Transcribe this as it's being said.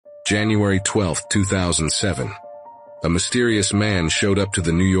January 12, 2007. A mysterious man showed up to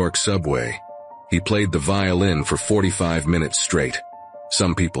the New York subway. He played the violin for 45 minutes straight.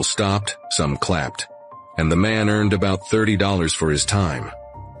 Some people stopped, some clapped, and the man earned about $30 for his time.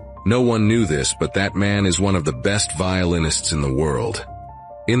 No one knew this, but that man is one of the best violinists in the world.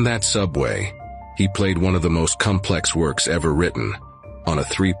 In that subway, he played one of the most complex works ever written on a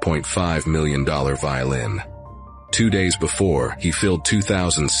 $3.5 million violin. 2 days before, he filled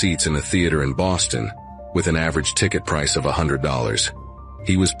 2,000 seats in a theater in Boston with an average ticket price of $100.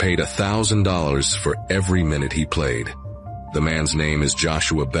 He was paid $1,000 for every minute he played. The man's name is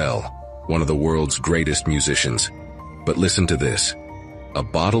Joshua Bell, one of the world's greatest musicians. But listen to this. A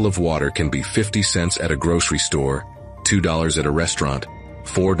bottle of water can be 50 cents at a grocery store, $2 at a restaurant,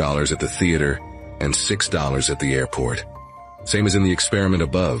 $4 at the theater, and $6 at the airport. Same as in the experiment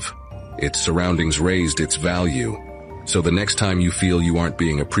above. Its surroundings raised its value. So the next time you feel you aren't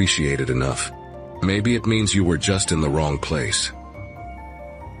being appreciated enough, maybe it means you were just in the wrong place.